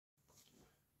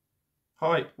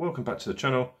Hi, welcome back to the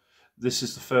channel. This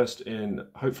is the first in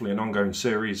hopefully an ongoing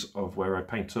series of where I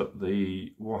paint up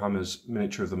the Warhammer's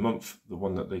Miniature of the Month, the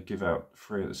one that they give out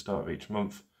free at the start of each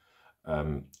month,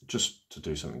 just to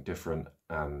do something different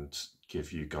and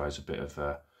give you guys a bit of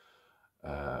a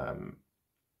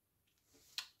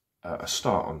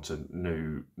start onto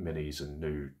new minis and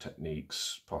new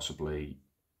techniques, possibly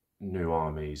new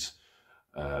armies.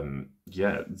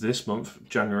 Yeah, this month,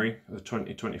 January of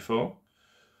 2024,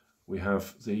 we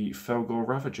have the Fellgor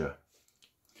Ravager.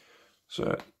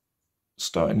 So,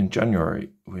 starting in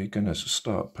January, we're going to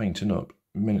start painting up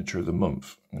Miniature of the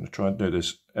Month. I'm going to try and do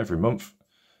this every month.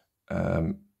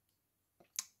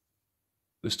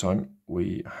 This time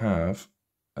we have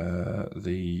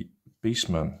the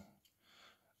Beastman.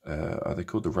 Are they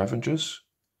called the Ravagers?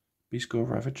 Fellgor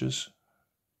Ravagers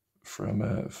from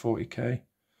 40k.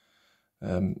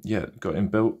 Yeah, got him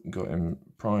built, got him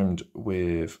primed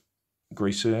with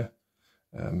grease here.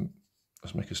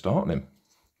 Let's make a start on him.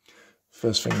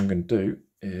 First thing I'm going to do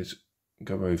is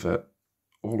go over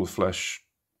all the flesh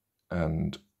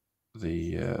and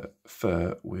the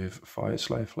fur with Fire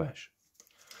Slayer flesh.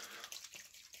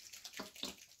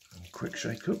 And quick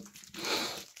shake up.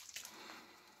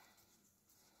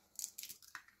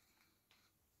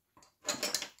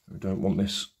 We don't want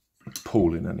this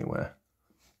pooling anywhere.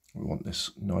 We want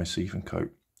this nice even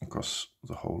coat across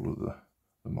the whole of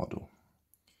the model.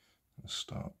 Let's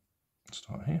start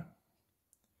here.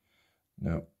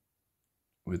 Now,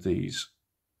 with these,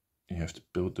 you have to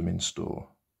build them in store.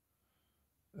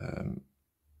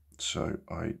 So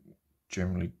I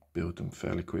generally build them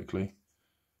fairly quickly.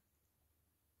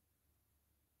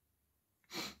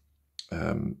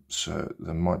 So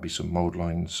there might be some mold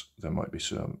lines, there might be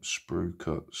some sprue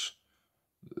cuts.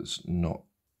 It's not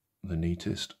the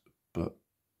neatest, but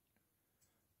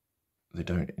they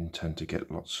don't intend to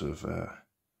get lots of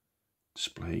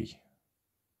display.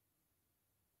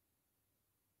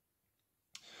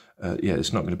 Yeah,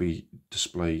 it's not going to be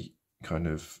display kind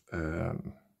of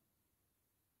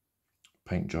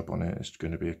paint job on it. It's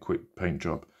going to be a quick paint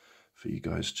job for you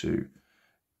guys to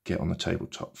get on the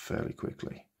tabletop fairly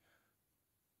quickly.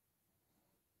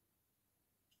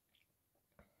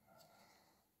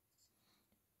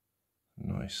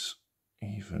 Nice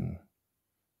even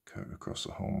coat across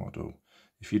the whole model.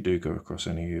 If you do go across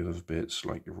any other bits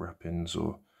like your wrappings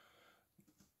or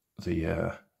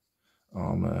the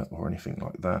armour or anything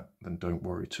like that, then don't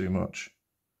worry too much.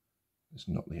 It's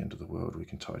not the end of the world. We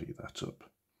can tidy that up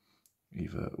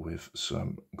either with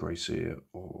some grease here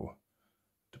or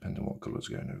depending on what colour's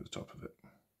going over the top of it.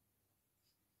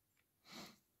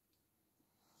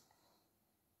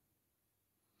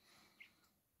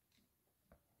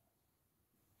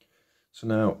 So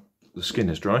now the skin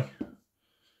is dry,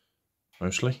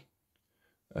 mostly.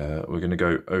 We're going to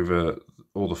go over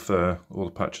all the fur, all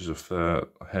the patches of fur,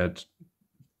 head,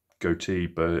 goatee,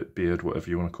 beard, whatever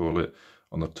you want to call it,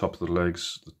 on the top of the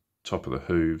legs, the top of the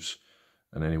hooves,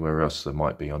 and anywhere else there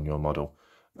might be on your model,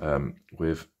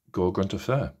 with Gore Grunter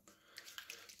fur.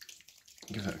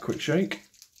 Give that a quick shake.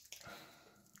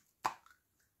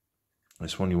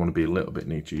 This one you want to be a little bit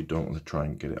neater. You don't want to try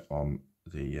and get it on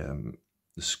the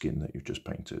skin that you've just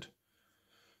painted.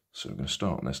 So we're going to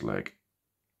start on this leg.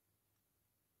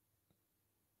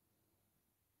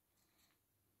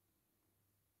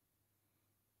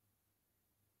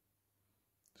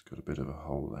 It's got a bit of a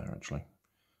hole there actually.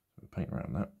 So we'll paint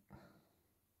around that.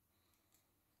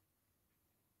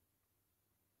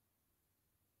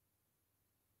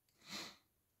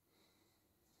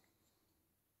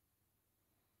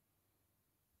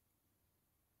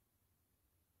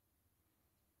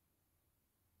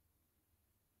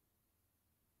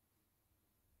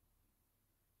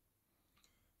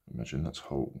 Imagine that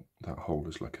hole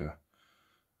is like a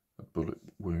bullet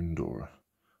wound or a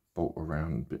bolt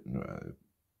around bit,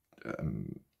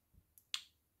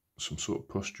 some sort of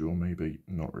pustule maybe,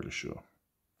 not really sure.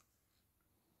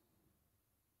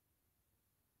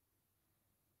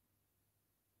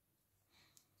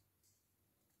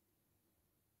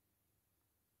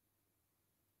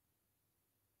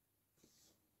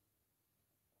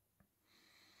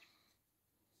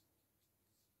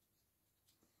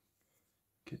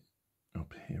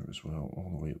 Up here as well,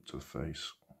 all the way up to the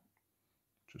face,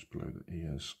 just below the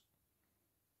ears.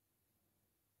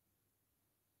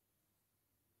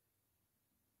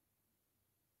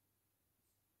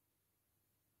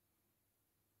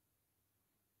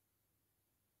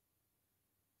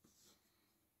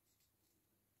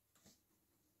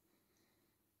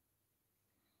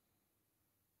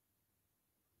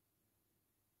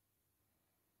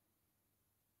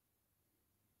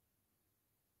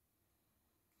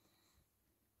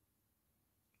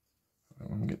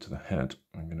 to the head,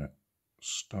 I'm going to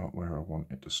start where I want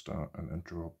it to start and then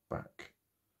draw back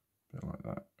a bit like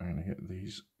that. I'm going to get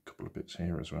these couple of bits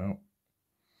here as well.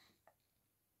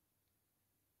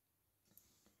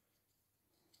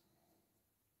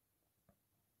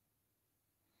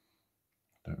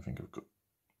 Don't think I've got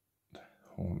the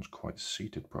horns quite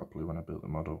seated properly when I built the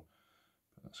model,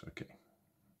 but that's okay.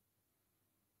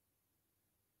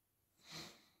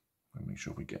 I'll make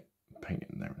sure we get paint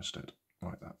in there instead,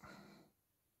 like that.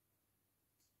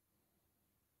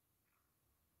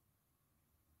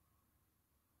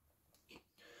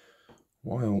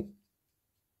 While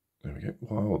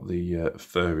the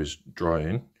fur is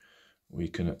drying, we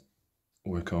can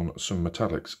work on some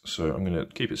metallics. So I'm going to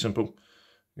keep it simple.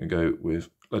 I'm going to go with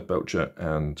lead belcher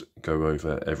and go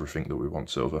over everything that we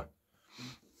want silver.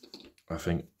 I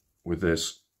think with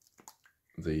this,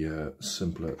 the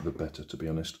simpler the better, to be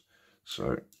honest.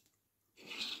 So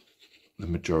the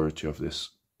majority of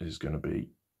this is going to be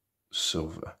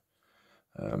silver.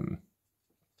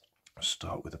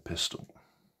 Start with a pistol.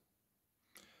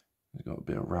 It's got a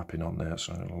bit of wrapping on there,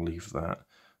 so I'm going to leave that.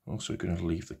 I'm also going to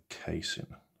leave the casing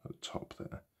at the top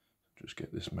there. Just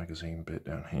get this magazine bit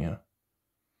down here.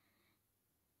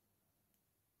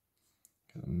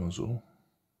 Get the muzzle.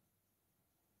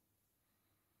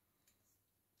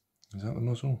 Is that the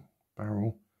muzzle?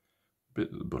 Barrel?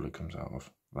 Bit that the bullet comes out of.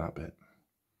 That bit.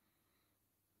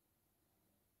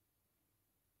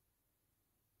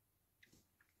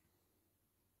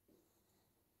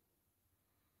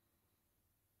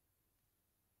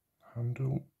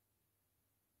 Handle.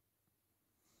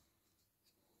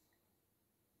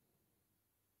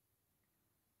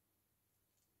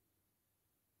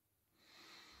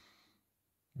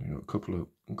 You've got a couple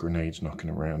of grenades knocking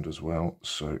around as well,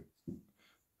 so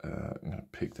I'm going to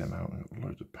pick them out. I've got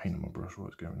loads of paint on my brush.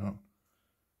 What's going on?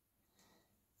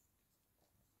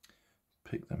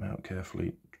 Pick them out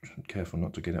carefully. Careful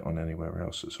not to get it on anywhere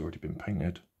else that's already been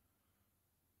painted.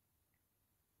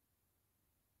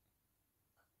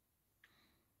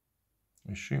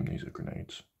 I assume these are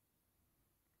grenades.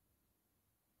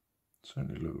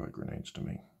 Certainly look like grenades to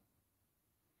me.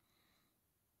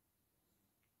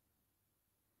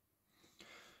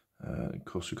 Of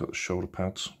course, we've got the shoulder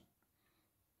pads.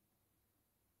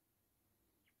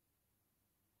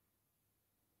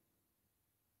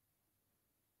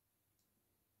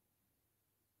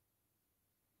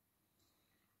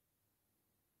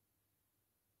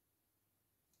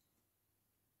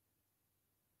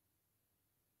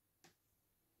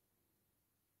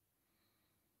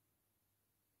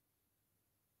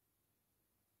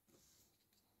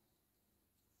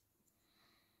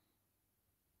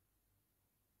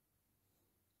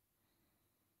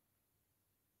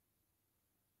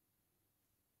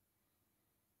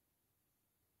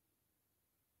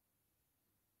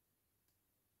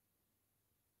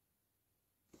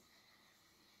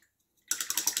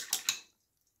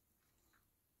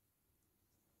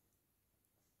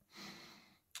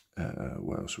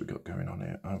 What else have we got going on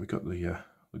here? We got the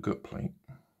gut plate.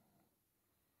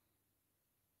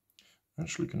 I'm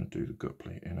actually going to do the gut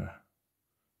plate in a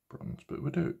bronze, but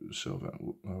we'll do it silver.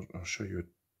 I'll show you a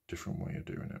different way of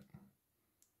doing it.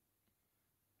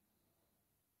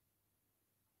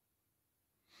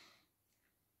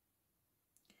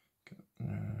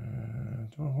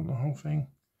 Do I want the whole thing?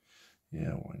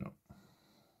 Yeah, why not?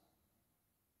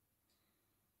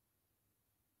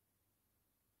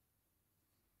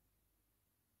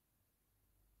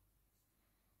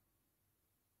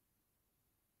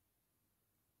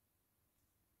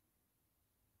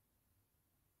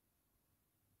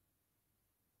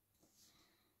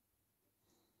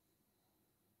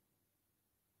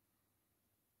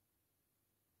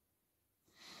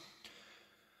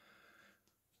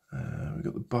 We've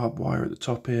got the barbed wire at the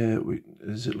top here.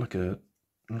 Is it like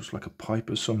looks like a pipe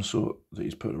of some sort that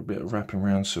he's put a bit of wrapping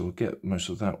around, so we'll get most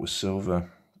of that with silver,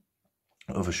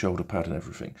 of a shoulder pad and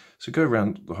everything. So go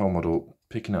around the whole model,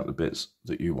 picking out the bits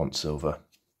that you want silver,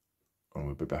 and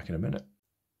we'll be back in a minute.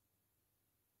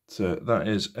 So that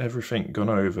is everything gone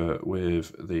over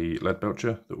with the lead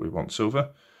belcher that we want silver.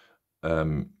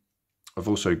 I've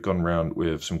also gone round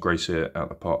with some grey cere out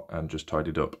the pot and just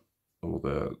tidied up all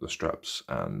the straps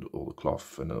and all the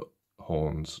cloth and the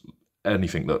horns,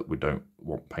 anything that we don't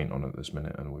want paint on at this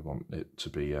minute and we want it to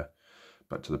be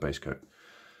back to the base coat.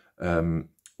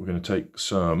 We're going to take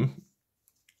some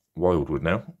wildwood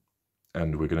now,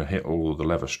 and we're going to hit all the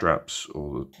leather straps,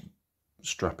 all the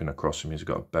strapping across him. He's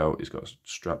got a belt, he's got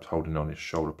straps holding on his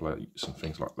shoulder plates and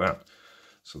things like that.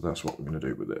 So that's what we're going to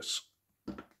do with this.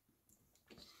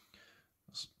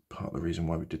 That's part of the reason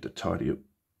why we did the tidy up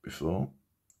before.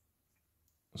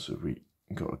 So we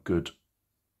got a good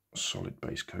solid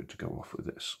base coat to go off with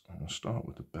this. I'm going to start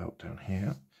with the belt down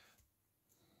here.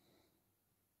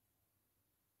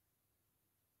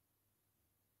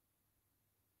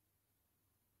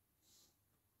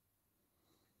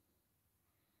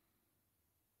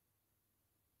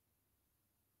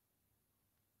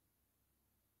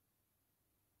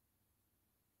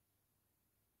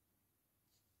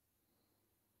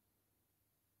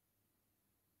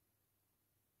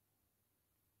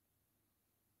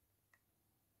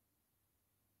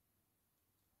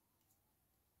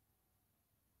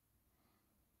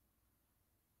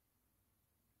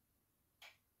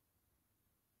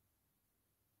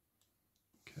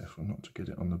 Careful not to get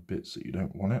it on the bits that you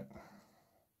don't want it.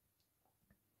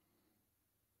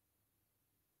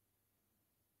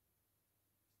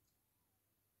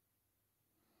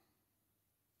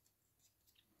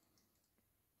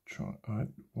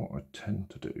 What I tend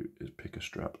to do is pick a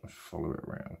strap and follow it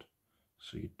around,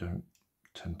 so you don't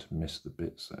tend to miss the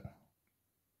bits then.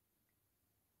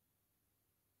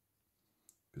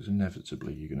 Because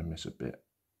inevitably you're going to miss a bit.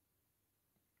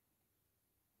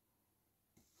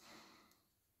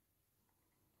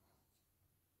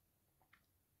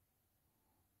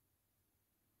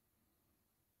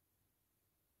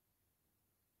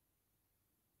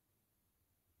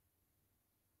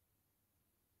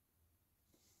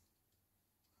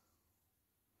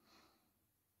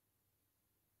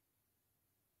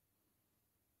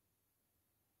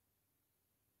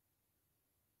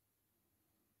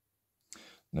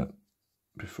 Now,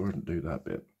 before I do that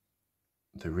bit,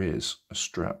 there is a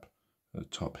strap at the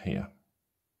top here.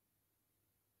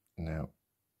 Now,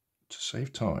 to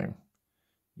save time,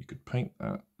 you could paint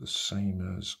that the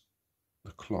same as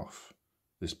the cloth,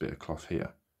 this bit of cloth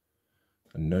here,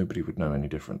 and nobody would know any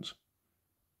difference.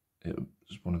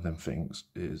 It's one of them things,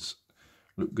 is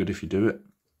look good if you do it,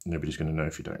 nobody's going to know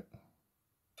if you don't.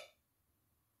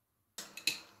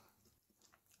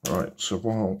 Alright, so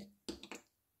while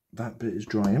that bit is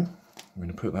drying, I'm going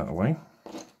to put that away,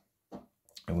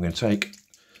 and we're going to take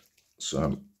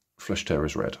some Flesh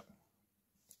Tearers Red.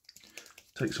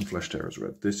 Take some Flesh Tearers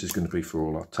Red. This is going to be for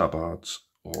all our tabards,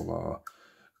 all our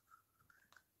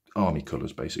army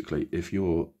colours basically. If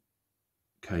your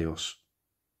Chaos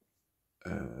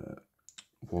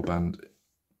warband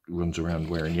runs around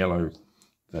wearing yellow,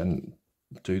 then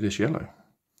do this yellow.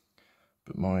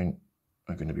 But mine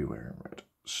are going to be wearing red.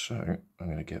 So I'm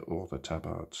going to get all the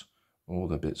tabards, all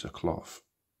the bits of cloth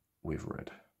with red.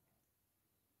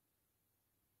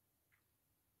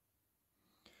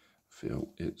 Feel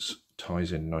it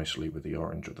ties in nicely with the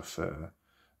orange of the fur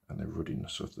and the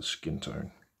ruddiness of the skin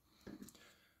tone.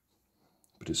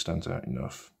 But it stands out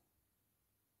enough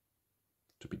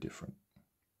to be different.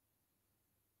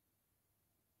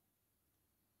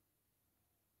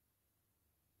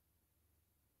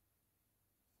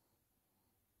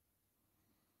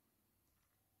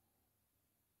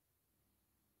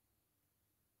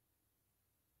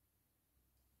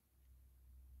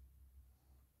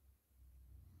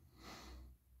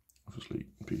 Obviously,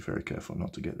 be very careful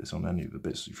not to get this on any of the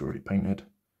bits you've already painted.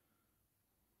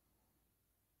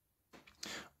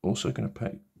 Also going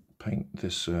to paint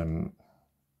this a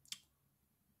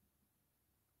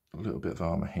little bit of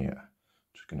armour here.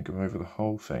 Just going to go over the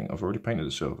whole thing. I've already painted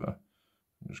the silver.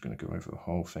 I'm just going to go over the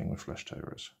whole thing with Flesh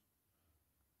Tearers.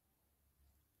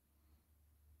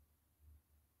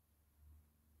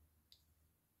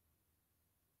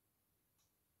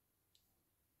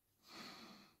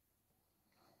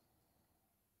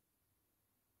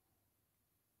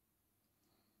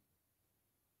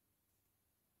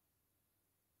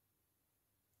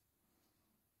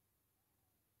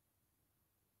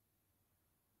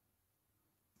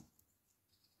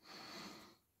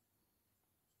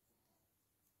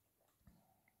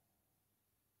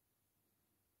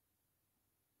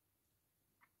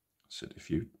 So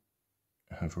if you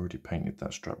have already painted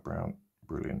that strap brown,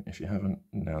 brilliant. If you haven't,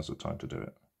 now's the time to do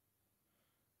it.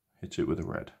 Hit it with a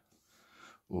red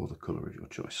or the colour of your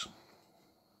choice.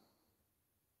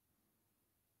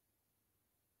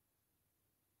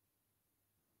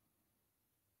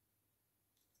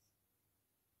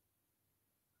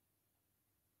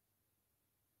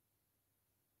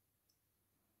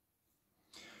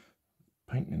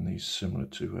 Painting these similar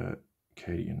to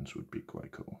Cadians would be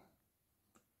quite cool.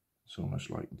 It's almost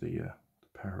like the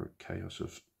power of chaos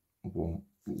have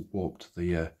warped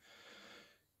the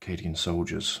Cadian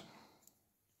soldiers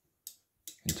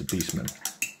into beastmen.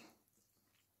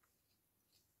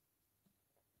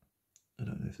 I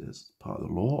don't know if it's part of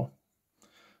the lore,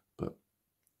 but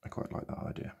I quite like that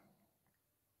idea.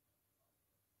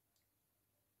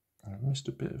 I've missed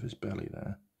a bit of his belly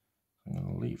there. I'm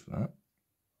going to leave that.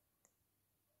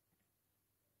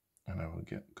 and I will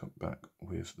come back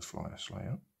with the flyer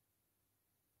slayer.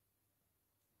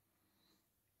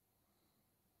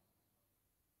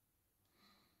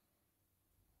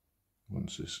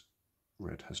 Once this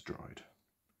red has dried.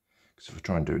 Because if I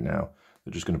try and do it now,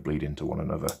 they're just going to bleed into one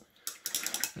another.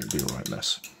 It'll be a right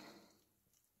mess.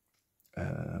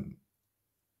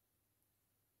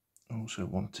 Also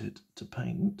wanted to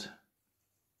paint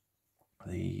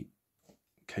the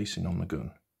casing on the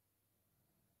gun.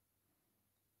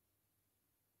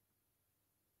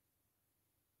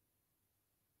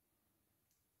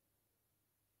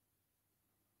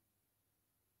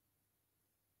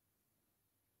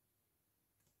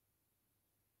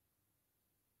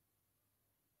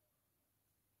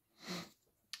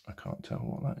 I can't tell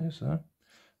what that is there.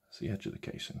 That's the edge of the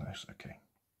casing. That's okay.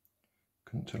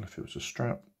 Couldn't tell if it was a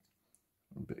strap,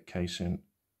 a bit of casing.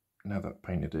 Now that I've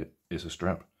painted it is a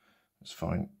strap. That's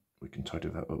fine. We can tidy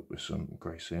that up with some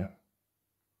grace here.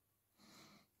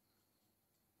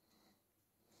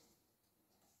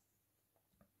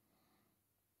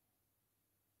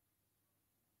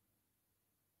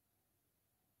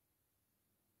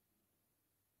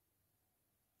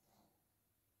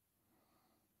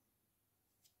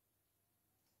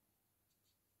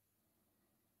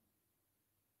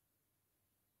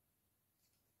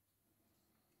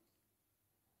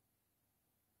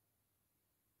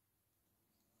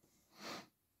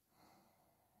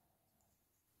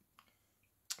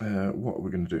 What are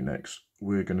we going to do next?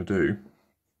 We're going to do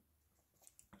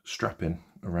strapping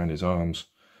around his arms,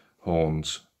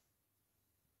 horns,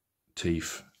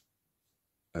 teeth,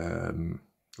 what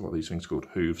are these things called?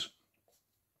 Hooves.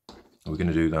 We're going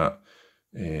to do that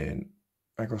in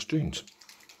Agros Dunes.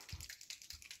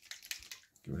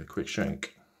 Give it a quick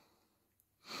shank.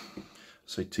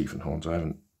 Say teeth and horns, I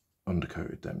haven't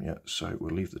undercoated them yet, so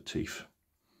we'll leave the teeth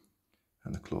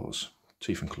and the claws.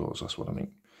 Teeth and claws, that's what I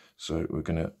mean. So we're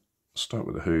going to start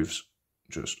with the hooves,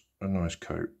 just a nice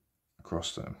coat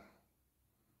across them.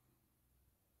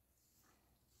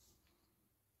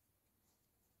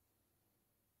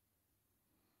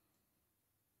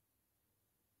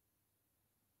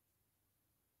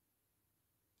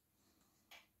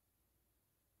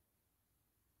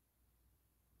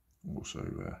 Also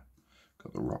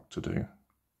got the rock to do,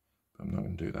 but I'm not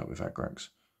going to do that with Agrax.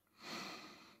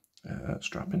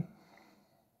 Strapping.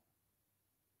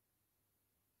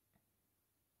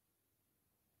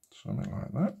 Something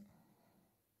like that.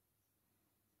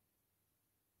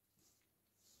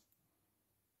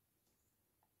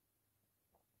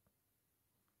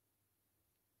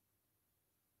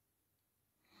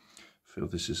 I feel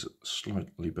this is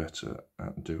slightly better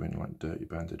at doing like dirty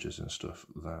bandages and stuff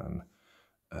than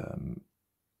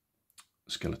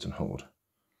Skeleton Horde.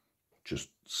 Just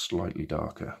slightly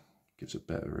darker, gives a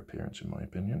better appearance in my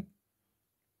opinion.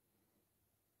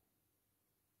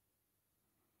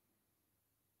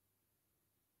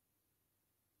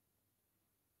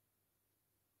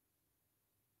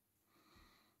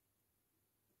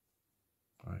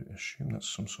 I assume that's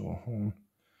some sort of horn.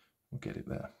 We'll get it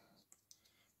there.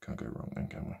 Can't go wrong then,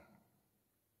 can we?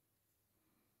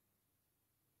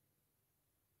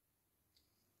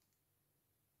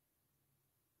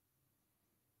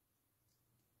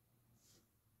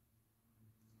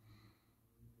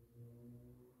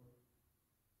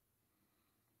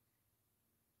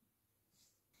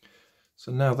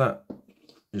 So now that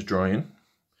is drying,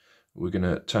 we're going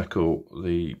to tackle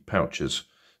the pouches.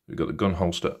 We've got the gun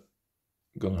holster,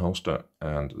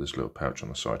 and this little pouch on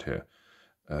the side here.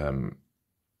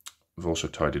 We've also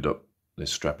tidied up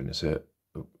this strap in his here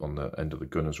on the end of the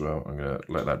gun as well. I'm going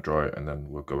to let that dry, and then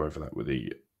we'll go over that with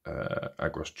the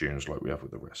Agros Dunes like we have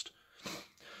with the rest.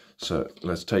 So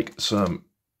let's take some,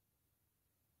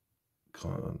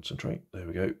 concentrate, there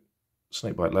we go,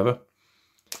 snakebite leather,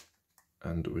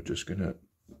 and we're just going to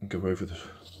go over the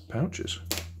pouches.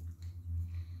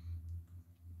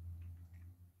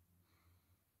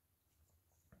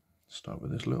 Start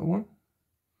with this little one.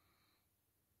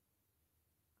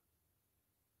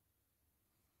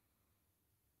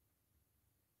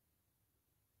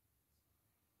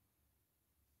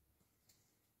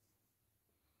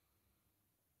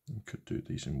 You could do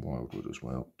these in wildwood as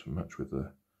well to match with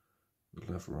the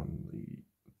leather on the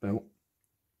belt,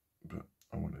 but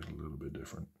I want it a little bit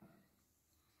different.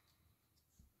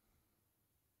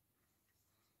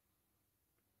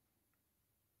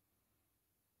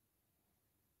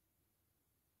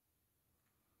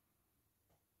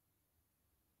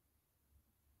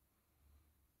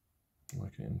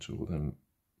 Work it into all them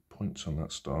points on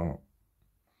that star.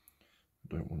 I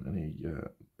don't want any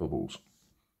bubbles,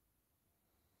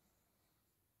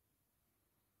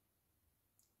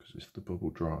 because if the bubble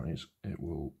dries, it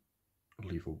will I'll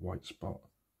leave a white spot.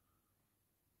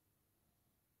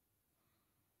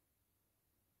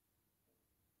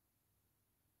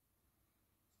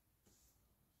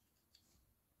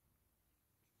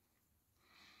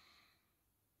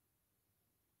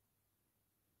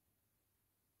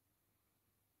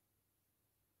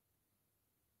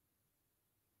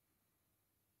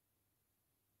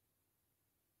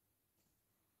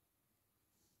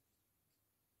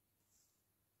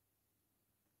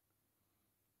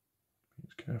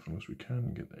 As careful as we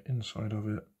can, get the inside of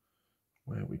it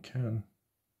where we can.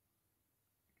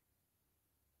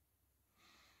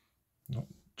 Not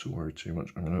to worry too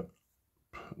much. I'm going to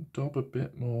dab a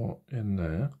bit more in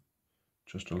there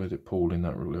just to let it pull in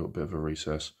that little bit of a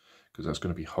recess, because that's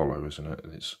going to be hollow, isn't it?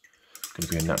 It's going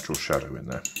to be a natural shadow in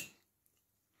there.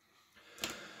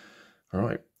 All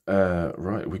right,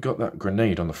 right, we got that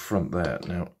grenade on the front there.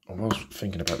 Now, I was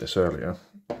thinking about this earlier.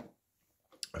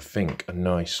 I think a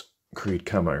nice Creed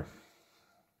camo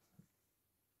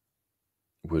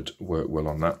would work well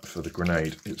on that for the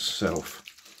grenade itself.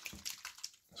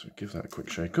 So give that a quick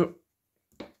shake up.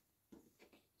 Get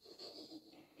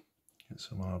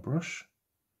some R brush.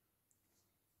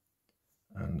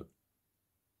 And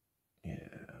yeah,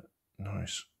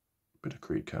 nice bit of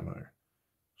Creed camo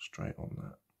straight on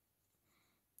that.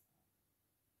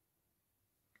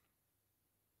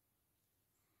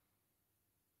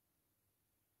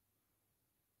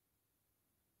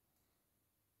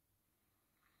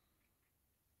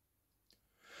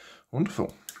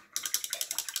 Wonderful.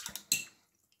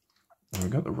 And we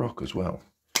got the rock as well.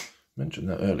 Mentioned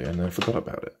that earlier and then I forgot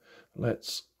about it.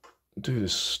 Let's do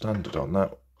this standard on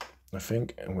that, I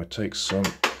think, and we'll take some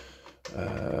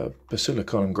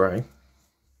Basilicon Grey.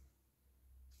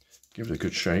 Give it a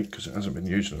good shake because it hasn't been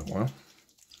used in a while.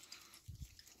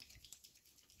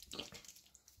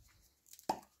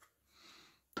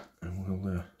 And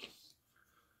we'll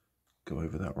go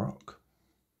over that rock.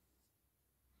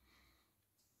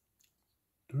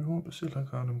 Do we want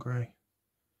Basilicon Grey?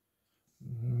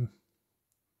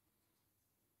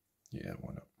 Yeah,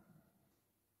 why not?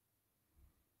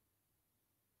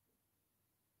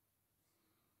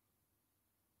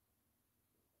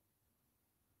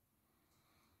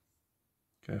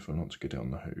 Careful not to get it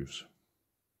on the hooves.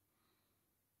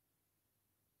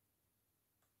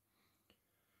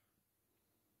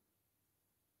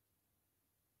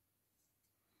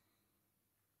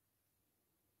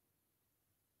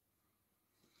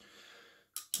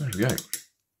 There we go.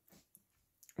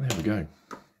 There we go.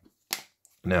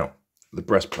 Now, the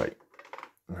breastplate.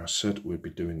 Now, I said we'd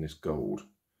be doing this gold.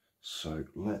 So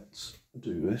let's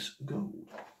do this gold.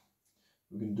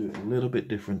 We're going to do it a little bit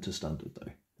different to standard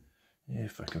though.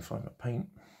 If I can find my paint.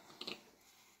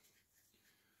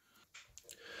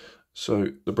 So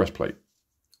the breastplate.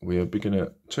 We are going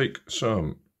to take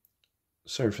some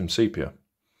Seraphim Sepia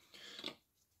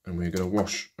and we're going to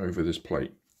wash over this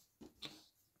plate.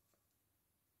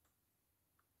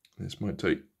 This might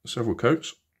take several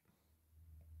coats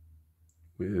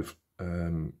with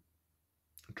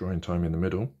drying time in the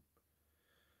middle,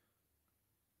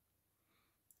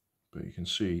 but you can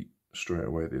see straight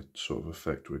away the sort of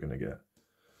effect we're going to get.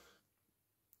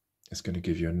 It's going to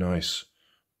give you a nice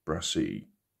brassy,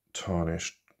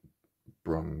 tarnished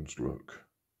bronze look.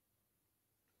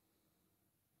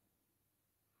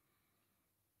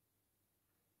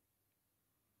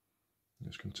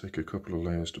 It's going to take a couple of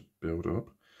layers to build up.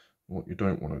 What you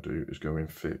don't want to do is go in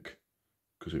thick,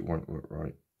 because it won't look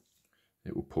right.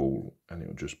 It will pull and it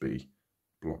will just be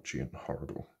blotchy and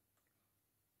horrible.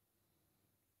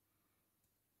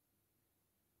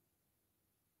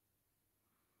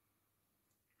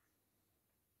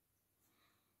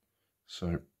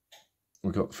 So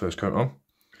we got the first coat on.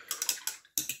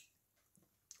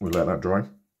 We'll let that dry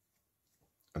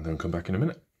and then come back in a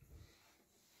minute.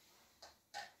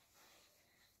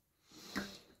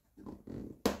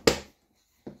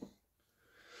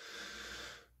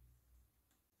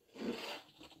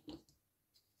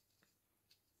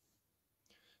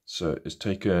 So it's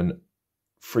taken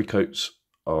 3 coats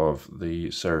of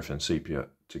the Seraphim Sepia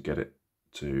to get it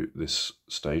to this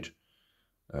stage.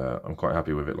 I'm quite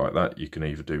happy with it like that. You can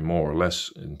either do more or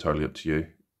less, entirely up to you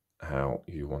how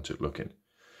you want it looking.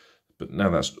 But now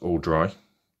that's all dry,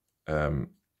 we're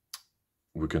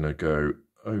going to go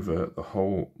over the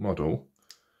whole model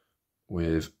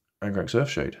with Agrax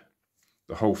Earthshade.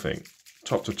 The whole thing,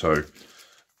 top to toe,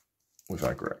 with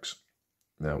Agrax.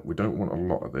 Now, we don't want a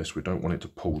lot of this. We don't want it to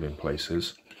pull in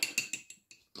places.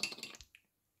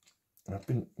 I've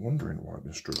been wondering why I've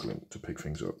been struggling to pick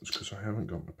things up. It's because I haven't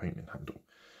got my painting handle.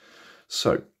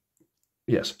 So,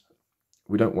 yes,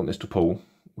 we don't want this to pull.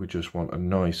 We just want a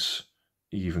nice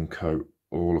even coat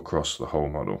all across the whole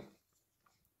model.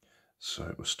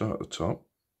 So we'll start at the top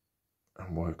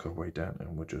and work our way down,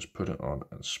 and we'll just put it on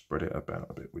and spread it about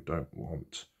a bit. We don't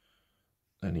want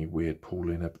any weird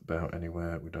pooling about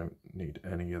anywhere. We don't need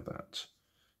any of that.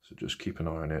 So just keep an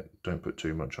eye on it. Don't put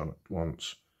too much on at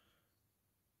once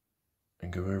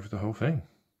and go over the whole thing.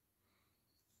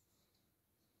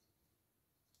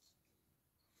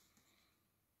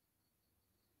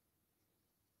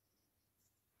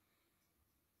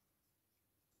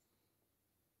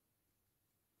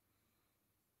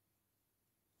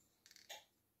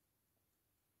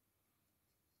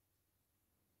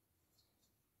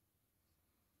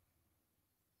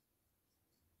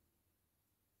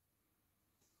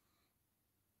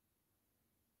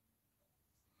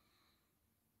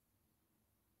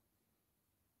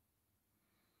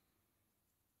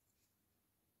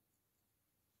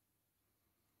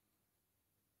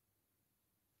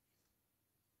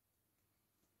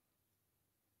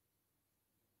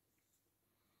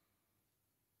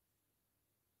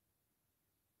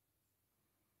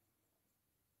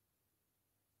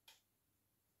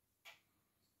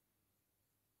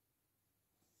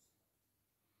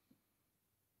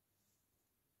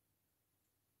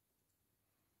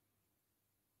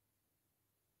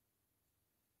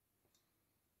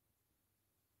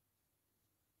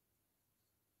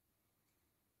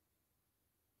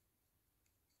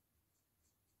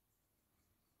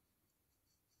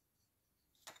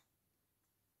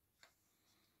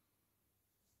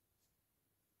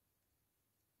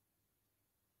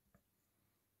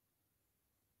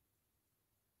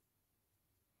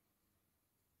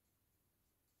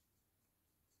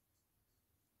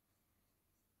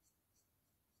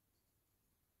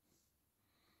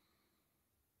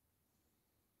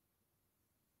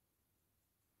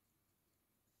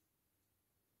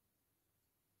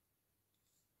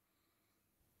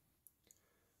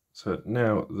 So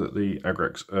now that the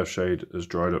Agrax Earthshade has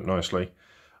dried up nicely,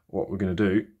 what we're going to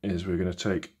do is we're going to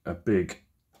take a big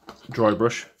dry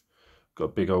brush. Got a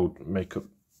big old makeup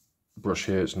brush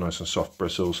here, it's nice and soft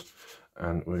bristles,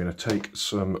 and we're going to take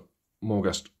some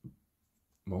Morghast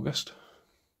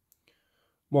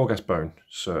bone,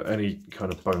 so any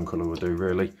kind of bone colour will do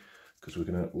really, because we're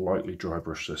going to lightly dry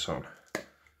brush this on.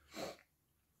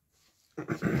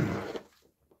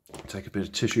 Take a bit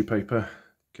of tissue paper,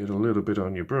 get a little bit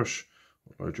on your brush,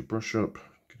 load your brush up,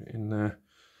 get it in there,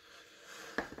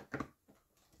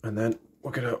 and then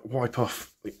we're going to wipe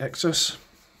off the excess,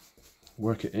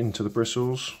 work it into the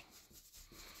bristles,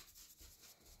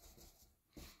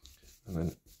 and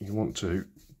then you want to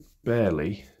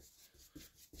barely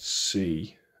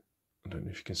see, I don't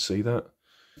know if you can see that,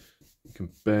 you can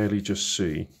barely just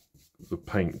see the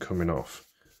paint coming off.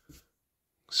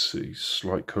 See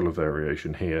slight colour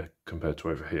variation here compared to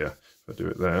over here. If I do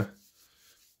it there,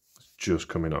 it's just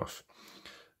coming off.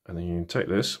 And then you can take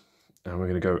this and we're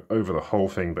going to go over the whole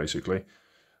thing basically.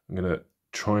 I'm going to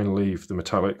try and leave the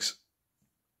metallics,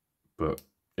 but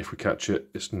if we catch it,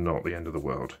 it's not the end of the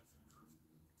world.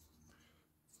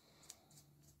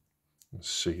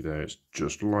 See there, it's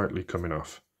just lightly coming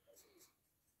off.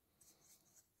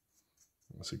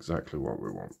 That's exactly what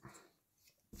we want.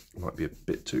 It might be a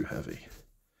bit too heavy.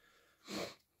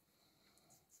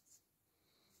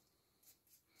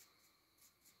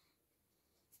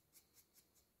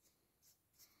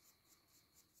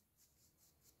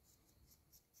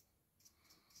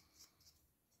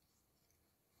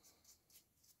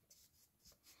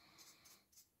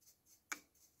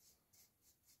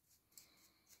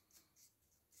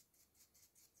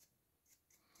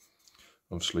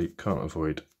 Obviously can't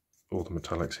avoid all the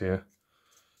metallics here,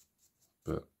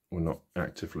 but we're not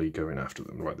actively going after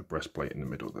them, like the breastplate in the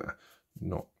middle there,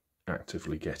 not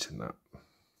actively getting that.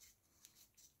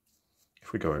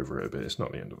 If we go over it a bit, it's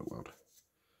not the end of the world.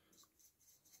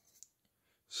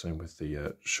 Same with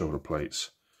the shoulder plates.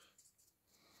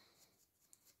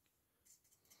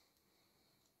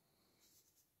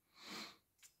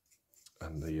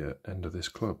 And the end of this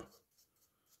club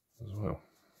as well.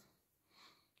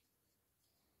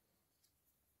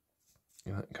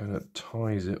 And that kind of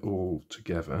ties it all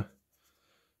together.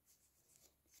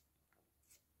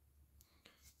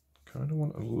 Kind of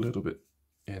want a little bit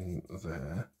in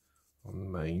there on the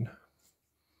mane.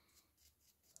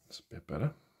 That's a bit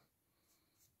better.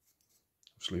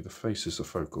 Obviously the face is the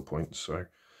focal point, so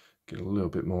get a little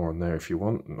bit more on there if you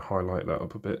want and highlight that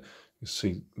up a bit. You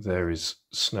see there his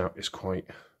snout is quite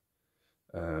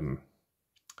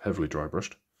heavily dry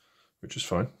brushed, which is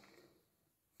fine.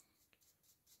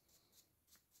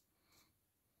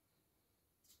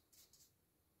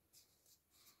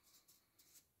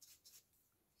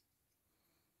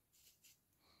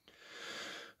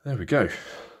 There we go.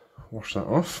 Wash that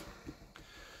off.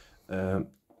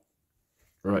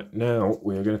 Right, now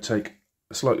we are going to take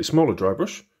a slightly smaller dry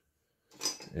brush,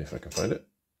 if I can find it.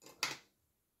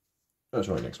 That's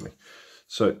right next to me.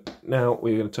 So now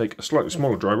we're going to take a slightly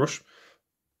smaller dry brush,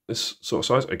 this sort of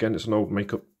size. Again, it's an old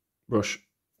makeup brush.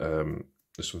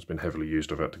 This one's been heavily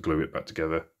used. I've had to glue it back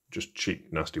together. Just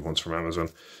cheap, nasty ones from Amazon.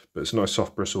 But it's nice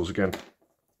soft bristles again.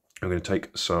 I'm going to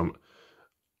take some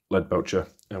lead belcher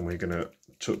and we're going to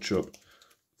touch up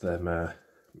them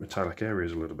metallic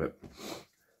areas a little bit.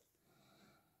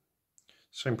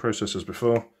 Same process as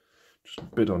before. Just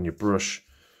a bit on your brush.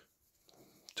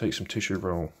 Take some tissue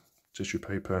roll, tissue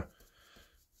paper,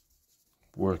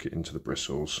 work it into the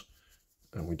bristles,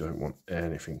 and we don't want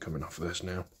anything coming off of this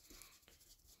now.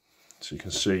 So you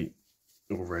can see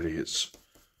already it's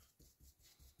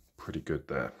pretty good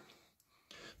there.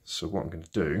 So what I'm going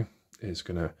to do is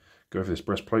going to go over this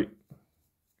breastplate,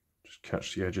 just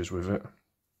catch the edges with it,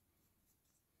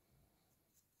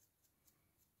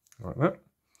 like that.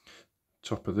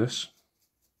 Top of this.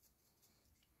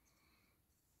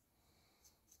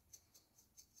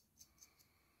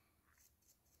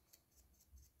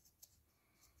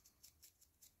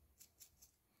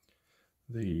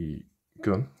 The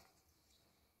gun,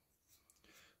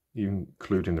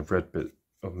 including the red bit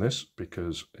on this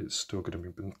because it's still going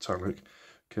to be metallic.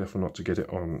 Careful not to get it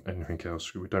on anything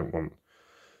else. We don't want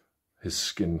his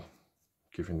skin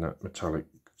giving that metallic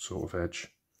sort of edge.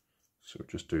 So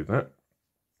just do that.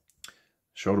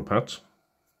 Shoulder pads.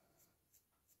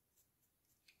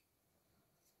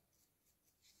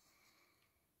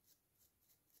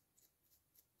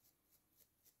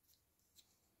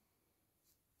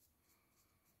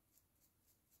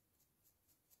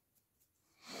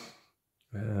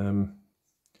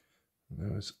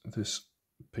 There's this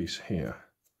piece here.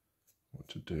 What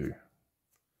to do?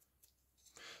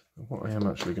 And what I am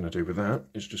actually going to do with that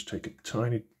is just take a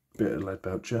tiny bit of lead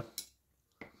belcher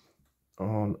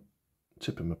on the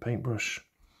tip of my paintbrush.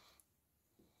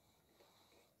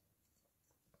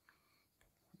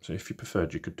 So if you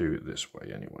preferred, you could do it this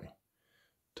way anyway.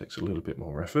 It takes a little bit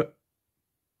more effort.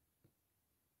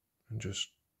 And just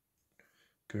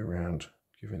go around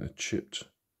giving a chipped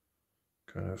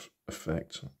kind of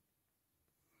effect.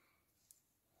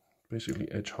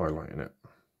 Basically edge highlighting it.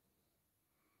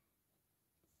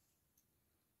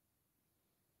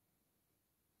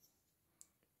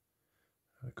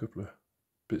 A couple of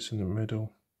bits in the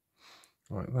middle,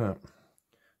 like that.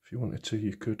 If you wanted to,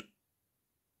 you could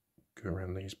go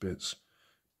around these bits,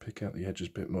 pick out the edges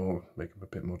a bit more, make them a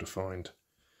bit more defined.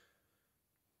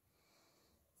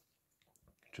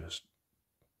 Just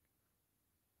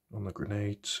on the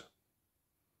grenades.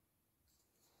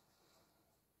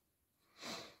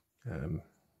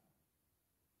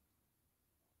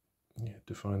 Yeah,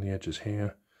 define the edges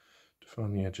here,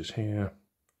 define the edges here,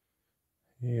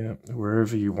 here,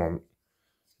 wherever you want,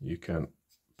 you can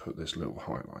put this little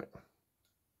highlight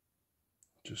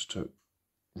just to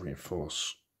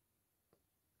reinforce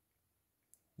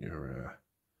your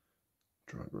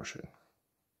dry brushing.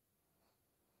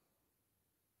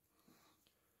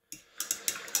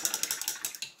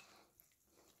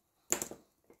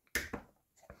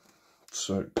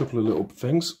 So a couple of little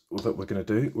things that we're going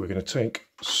to do. We're going to take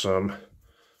some,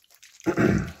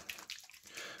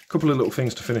 couple of little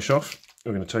things to finish off.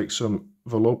 We're going to take some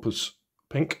Volupus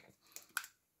pink,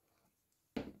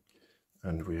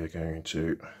 and we are going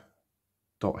to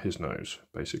dot his nose,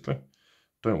 basically.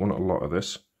 Don't want a lot of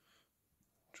this,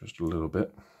 just a little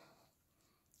bit.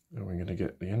 And we're going to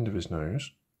get the end of his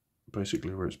nose,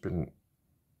 basically where it's been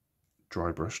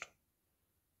dry brushed.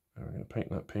 And we're going to paint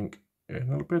that pink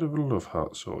in a bit of a love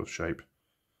heart sort of shape,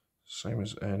 same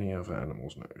as any other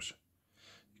animal's nose.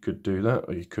 You could do that,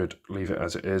 or you could leave it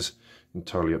as it is,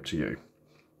 entirely up to you.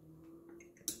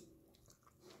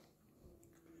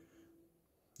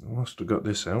 And whilst I've got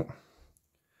this out,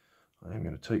 I am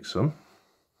going to take some,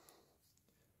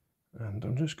 and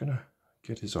I'm just going to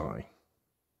get his eye.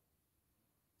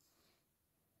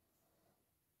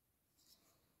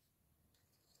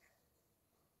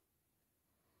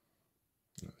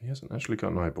 He hasn't actually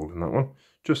got an eyeball in that one,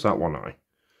 just that one eye.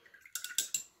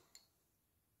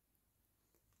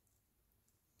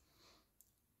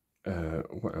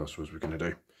 What else was we going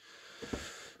to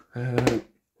do?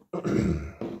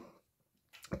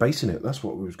 Basing it, that's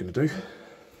what we was going to do.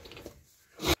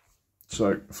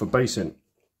 So for basing,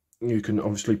 you can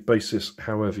obviously base this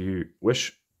however you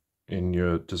wish in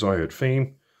your desired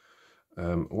theme.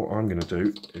 What I'm going to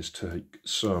do is take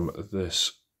some of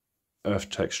this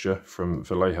earth texture from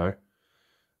Vallejo,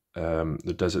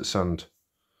 the desert sand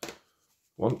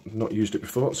one. I've not used it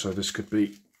before, so this could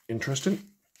be interesting.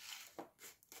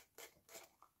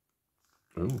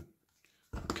 Oh,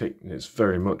 okay, it's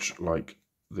very much like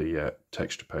the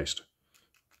texture paste.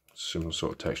 Similar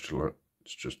sort of texture look.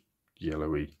 It's just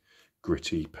yellowy,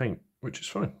 gritty paint, which is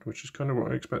fine, which is kind of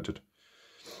what I expected.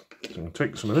 So I'm going to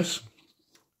take some of this,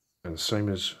 and the same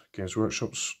as Games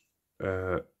Workshop's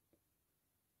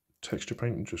texture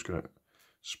paint, I'm just going to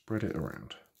spread it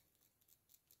around.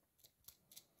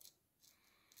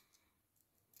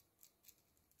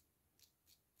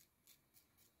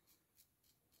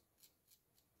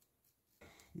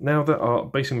 Now that our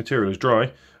basing material is dry,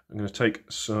 I'm going to take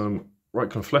some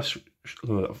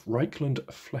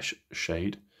Reichland Flesh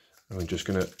Shade, and I'm just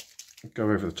going to go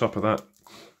over the top of that,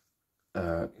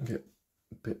 get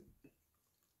a bit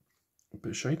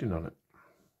of shading on it.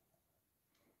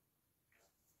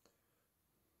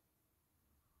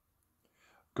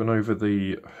 Gone over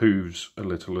the hooves a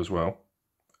little as well,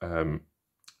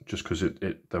 just because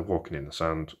they're walking in the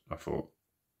sand. I thought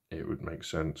it would make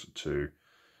sense to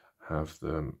have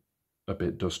them a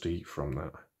bit dusty from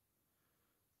that.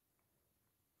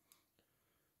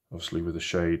 Obviously with the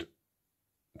shade,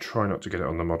 try not to get it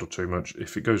on the model too much.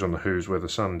 If it goes on the hooves where the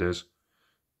sand is,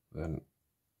 then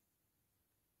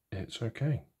it's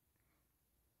okay.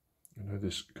 I know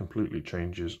this completely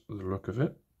changes the look of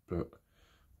it, but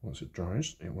once it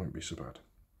dries, it won't be so bad.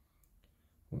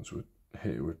 Once we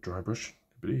hit it with dry brush,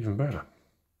 it'll be even better.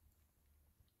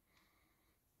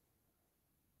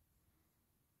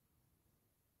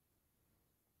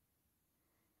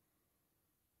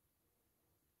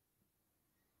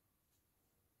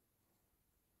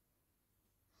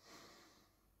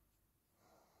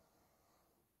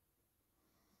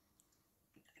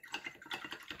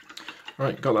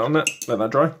 Right, got that on there, let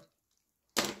that dry.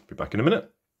 Be back in a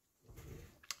minute.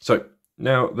 So,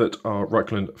 now that our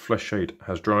Reichland Flesh Shade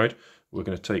has dried, we're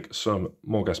going to take some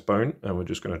Morghast Bone and we're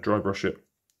just going to dry brush it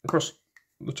across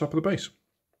the top of the base.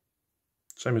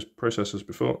 Same as process as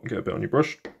before, get a bit on your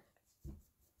brush.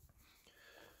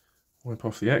 Wipe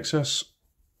off the excess.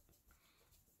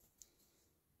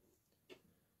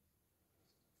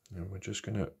 And we're just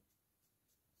going to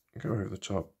go over the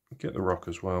top, get the rock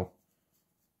as well.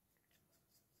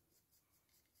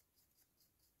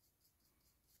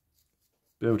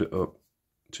 Build it up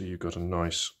till you've got a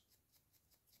nice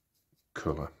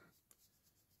colour.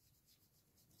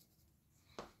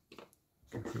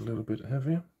 Go for a little bit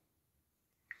heavier.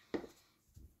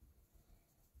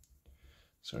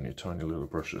 It's only a tiny little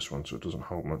brush, this one, so it doesn't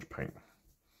hold much paint.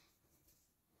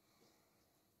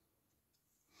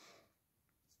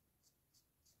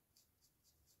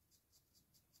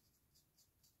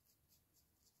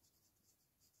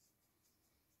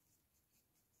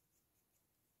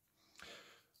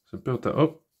 So build that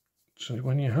up so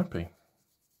when you're happy.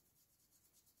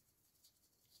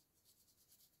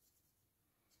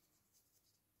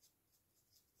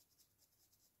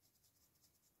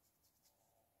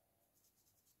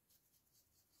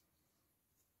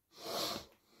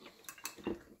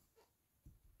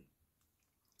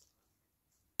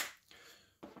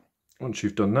 Once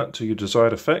you've done that to your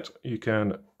desired effect, you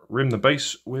can rim the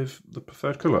base with the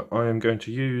preferred colour. I am going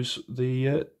to use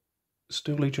the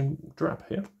Steel Legion drab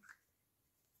here.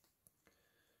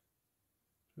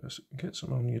 Just get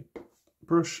some on your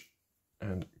brush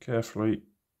and carefully,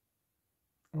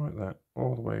 like that,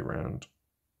 all the way around.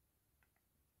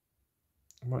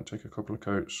 I might take a couple of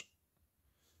coats.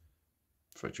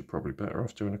 In fact, you're probably better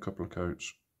off doing a couple of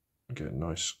coats and get a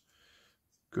nice,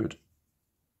 good,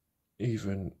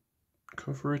 even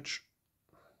coverage.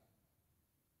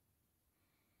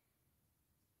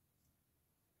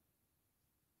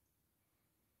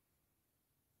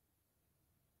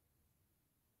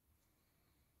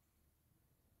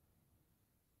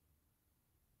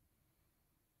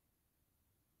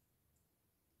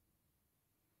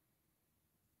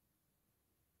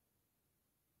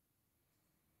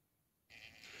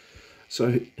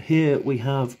 So here we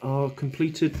have our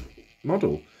completed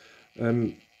model.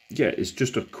 Yeah, it's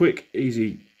just a quick,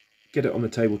 easy, get it on the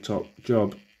tabletop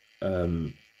job.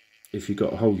 If you've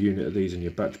got a whole unit of these and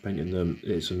you're batch painting them,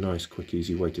 it's a nice, quick,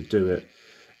 easy way to do it.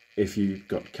 If you've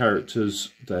got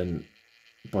characters, then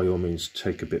by all means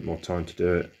take a bit more time to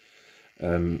do it.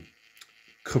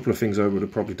 Couple of things I would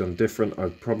have probably done different. I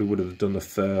probably would have done the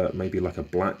fur maybe like a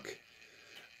black.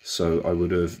 So I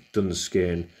would have done the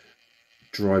skin,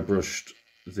 dry brushed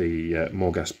the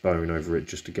Morghast Bone over it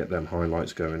just to get them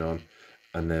highlights going on,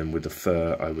 and then with the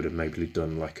fur I would have maybe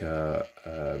done like a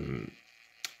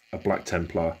Black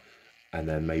Templar, and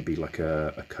then maybe like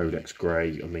a Codex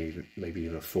Grey, or maybe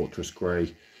even a Fortress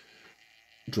Grey,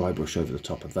 dry brush over the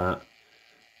top of that.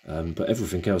 But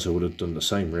everything else I would have done the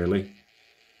same really.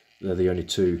 They're the only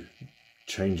two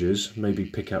changes, maybe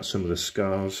pick out some of the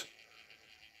scars.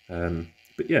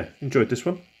 But yeah, enjoyed this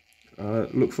one.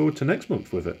 Look forward to next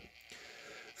month with it.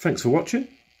 Thanks for watching.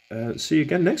 See you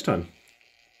again next time.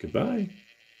 Goodbye.